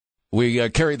We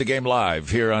carried the game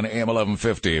live here on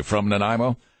AM1150 from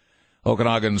Nanaimo.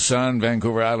 Okanagan Sun,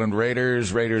 Vancouver Island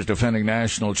Raiders, Raiders defending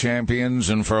national champions.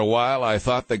 And for a while, I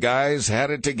thought the guys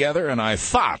had it together, and I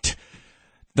thought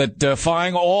that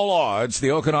defying all odds,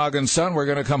 the Okanagan Sun were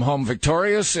going to come home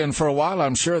victorious. And for a while,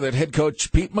 I'm sure that head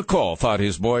coach Pete McCall thought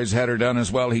his boys had her done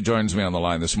as well. He joins me on the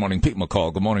line this morning. Pete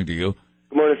McCall, good morning to you.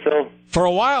 Good morning, Phil. For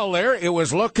a while there, it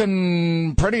was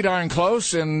looking pretty darn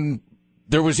close, and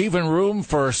there was even room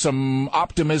for some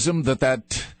optimism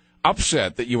that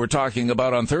upset that you were talking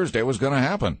about on Thursday was going to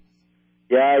happen.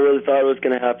 Yeah, I really thought it was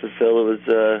going to happen, Phil. It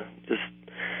was just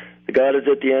the got us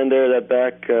at the end there. That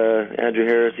back, Andrew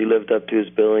Harris, he lived up to his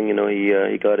billing. You know,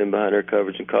 he got in behind our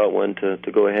coverage and caught one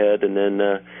to go ahead. And then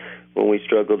when we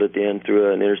struggled at the end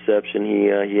through an interception,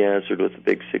 he answered with a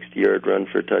big 60-yard run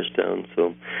for a touchdown.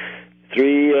 So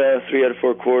three out of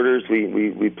four quarters,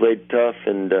 we played tough,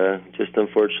 and just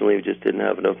unfortunately we just didn't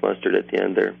have enough mustard at the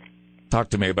end there. Talk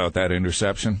to me about that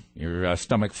interception. Your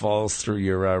stomach falls through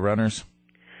your runners.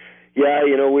 Yeah,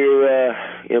 we were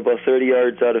about 30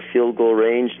 yards out of field goal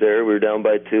range there. We were down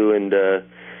by 2, and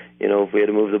if we had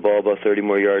to move the ball about 30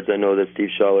 more yards, I know that Steve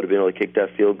Shaw would have been able to kick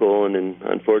that field goal. And then,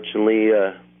 unfortunately,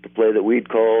 the play that we'd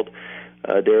called,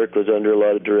 Derek was under a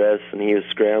lot of duress, and he was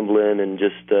scrambling and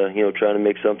just trying to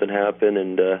make something happen.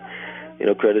 And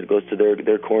credit goes to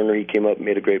their corner. He came up and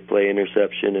made a great play,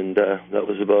 interception, and that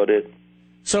was about it.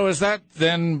 So as that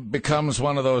then becomes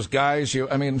one of those guys,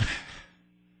 and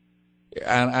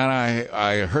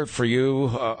I hurt for you.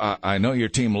 I know your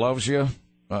team loves you,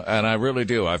 and I really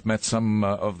do. I've met some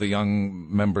of the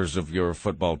young members of your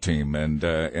football team, and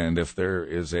if there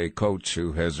is a coach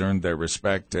who has earned their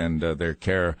respect and their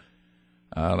care,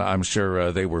 I'm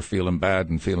sure they were feeling bad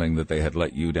and feeling that they had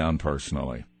let you down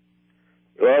personally.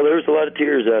 Well, there was a lot of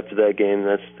tears after that game.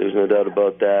 There's no doubt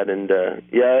about that. And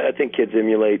I think kids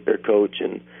emulate their coach,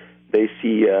 and they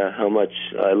see how much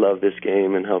I love this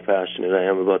game and how passionate I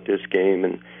am about this game.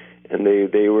 And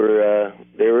they were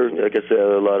like I said,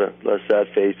 a lot of sad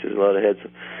faces, a lot of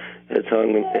heads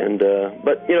hung. And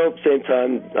but at the same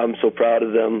time, I'm so proud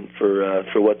of them for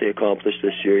what they accomplished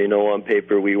this year. On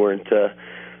paper we weren't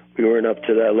up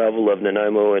to that level of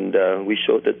Nanaimo, and we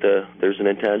showed that there's an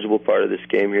intangible part of this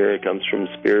game here. It comes from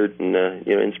spirit and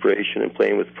inspiration and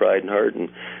playing with pride and heart. And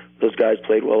those guys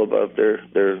played well above their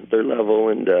level,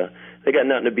 and they got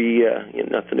nothing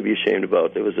to be ashamed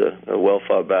about. It was a well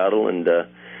fought battle, and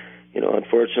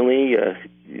unfortunately,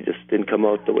 it just didn't come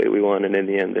out the way we wanted in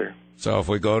the end there. So if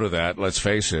we go to that, let's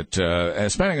face it,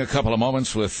 spending a couple of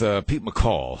moments with Pete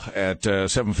McCall at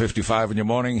 7:55 in your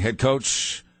morning, head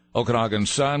coach, Okanagan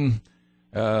Sun.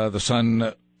 The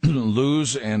Sun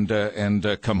lose and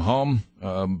come home,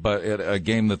 but at a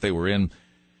game that they were in.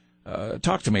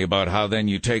 Talk to me about how then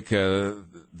you take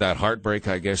that heartbreak,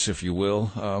 I guess, if you will.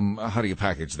 How do you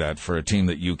package that for a team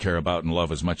that you care about and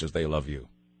love as much as they love you?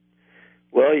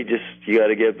 Well, you got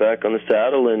to get back on the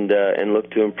saddle and look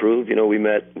to improve.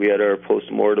 We had our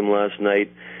post-mortem last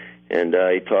night, and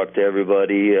I talked to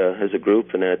everybody as a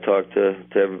group, and I talked to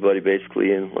everybody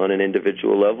basically on an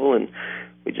individual level, and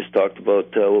we just talked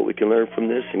about what we can learn from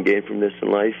this and gain from this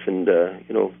in life, and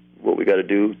what we got to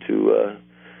do to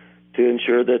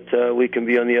ensure that we can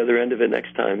be on the other end of it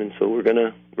next time. And so we're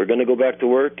gonna go back to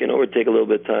work. We'll take a little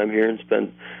bit of time here and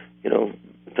spend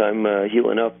time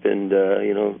healing up and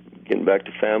getting back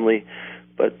to family.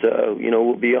 But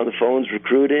we'll be on the phones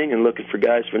recruiting and looking for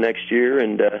guys for next year,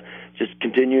 and just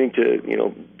continuing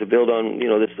to build on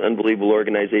this unbelievable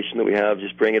organization that we have.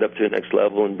 Just bring it up to the next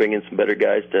level and bring in some better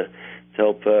guys to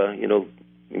help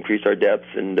increase our depth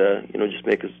and just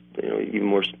make us even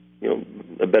more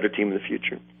a better team in the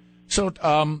future. So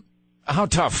how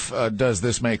tough does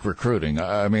this make recruiting?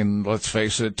 I mean, let's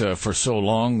face it, for so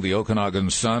long, the Okanagan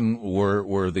Sun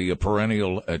were the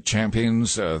perennial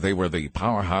champions. They were the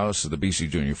powerhouse of the BC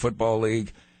Junior Football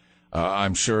League.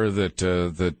 I'm sure that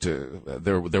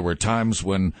there were times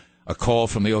when a call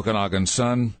from the Okanagan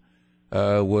Sun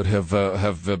would have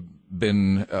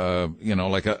been,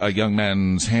 like a young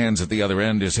man's hands at the other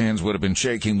end. His hands would have been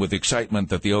shaking with excitement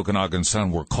that the Okanagan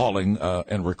Sun were calling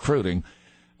and recruiting.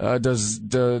 Does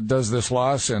this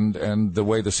loss and the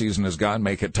way the season has gone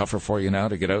make it tougher for you now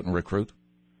to get out and recruit?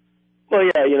 Well,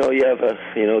 yeah, you have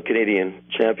a Canadian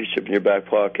championship in your back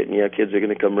pocket, and kids are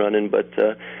going to come running. But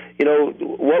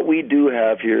what we do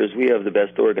have here is we have the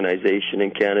best organization in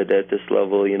Canada at this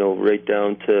level. Right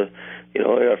down to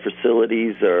our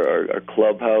facilities, our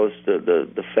clubhouse,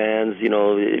 the fans.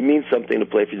 It means something to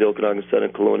play for the Okanagan Sun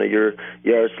in Kelowna.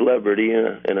 You're a celebrity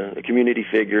and a community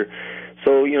figure.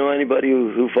 So, anybody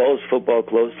who follows football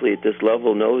closely at this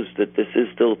level knows that this is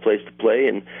still a place to play.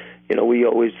 And, we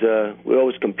always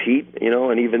compete,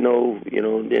 and even though,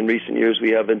 in recent years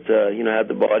we haven't, had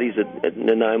the bodies that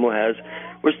Nanaimo has,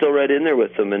 we're still right in there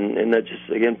with them, and that just,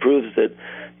 again, proves that,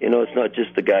 it's not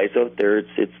just the guys out there,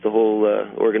 it's the whole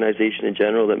organization in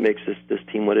general that makes this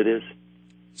team what it is.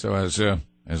 So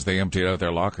as they emptied out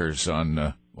their lockers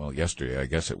on, yesterday, I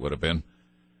guess it would have been,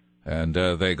 and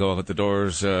they go out the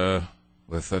doors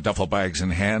with duffel bags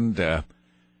in hand,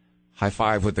 high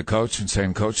five with the coach and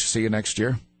saying, "Coach, see you next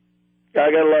year." Yeah,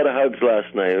 I got a lot of hugs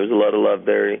last night. There was a lot of love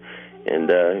there, and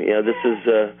this is,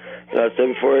 I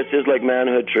said before, it's just like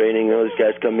manhood training. These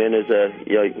guys come in as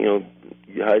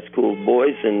high school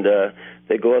boys, and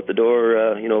they go out the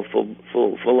door,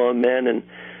 full on men. And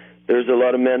there's a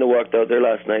lot of men that walked out there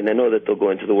last night, and I know that they'll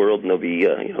go into the world and they'll be,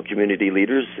 community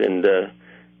leaders, and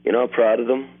I'm proud of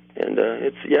them. And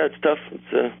it's tough.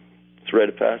 It's a rite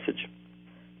of passage.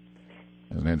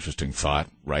 An interesting thought,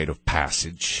 rite of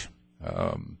passage.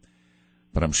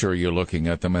 But I'm sure you're looking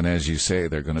at them, and as you say,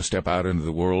 they're going to step out into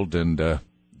the world, and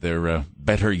they're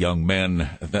better young men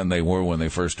than they were when they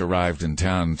first arrived in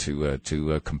town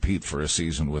to compete for a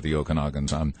season with the Okanagan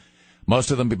Sun.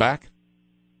 Most of them be back?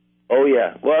 Oh,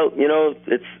 yeah. Well,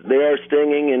 they are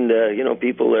stinging, and,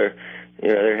 people are,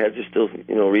 their heads are still,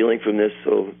 reeling from this.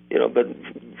 So, but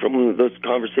from those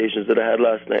conversations that I had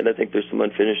last night, I think there's some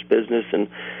unfinished business. And,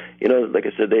 like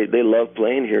I said, they love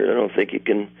playing here. I don't think you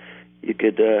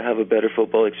could have a better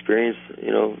football experience,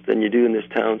 than you do in this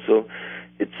town. So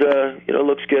it's,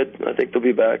 looks good. I think they'll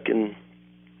be back, and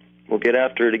we'll get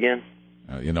after it again.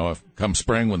 Come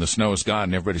spring when the snow is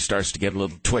gone, everybody starts to get a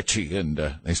little twitchy, and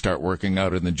they start working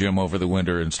out in the gym over the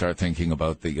winter and start thinking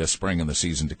about the spring and the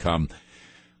season to come.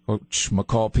 Coach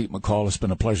McCall, Pete McCall, it's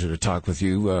been a pleasure to talk with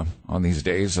you on these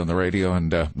days on the radio,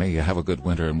 and may you have a good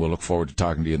winter, and we'll look forward to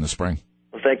talking to you in the spring.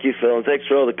 Well, thank you, Phil, and thanks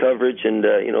for all the coverage and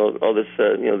all this,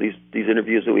 these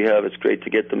interviews that we have. It's great to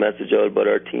get the message out about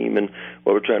our team and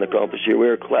what we're trying to accomplish here.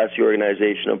 We're a classy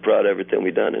organization. I'm proud of everything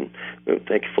we've done, and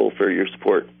thank you, Phil, for your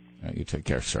support. You take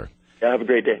care, sir. Yeah, have a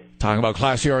great day. Talking about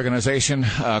classy organization,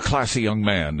 classy young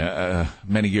man,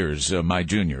 many years my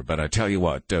junior. But I tell you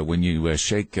what, when you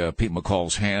shake Pete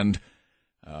McCall's hand,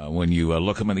 when you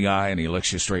look him in the eye and he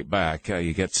looks you straight back,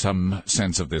 you get some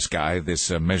sense of this guy,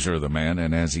 this measure of the man.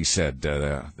 And as he said,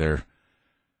 there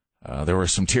were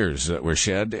some tears that were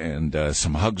shed and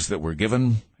some hugs that were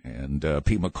given. And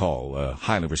Pete McCall,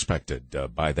 highly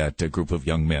respected by that group of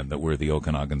young men that were the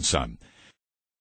Okanagan Sun.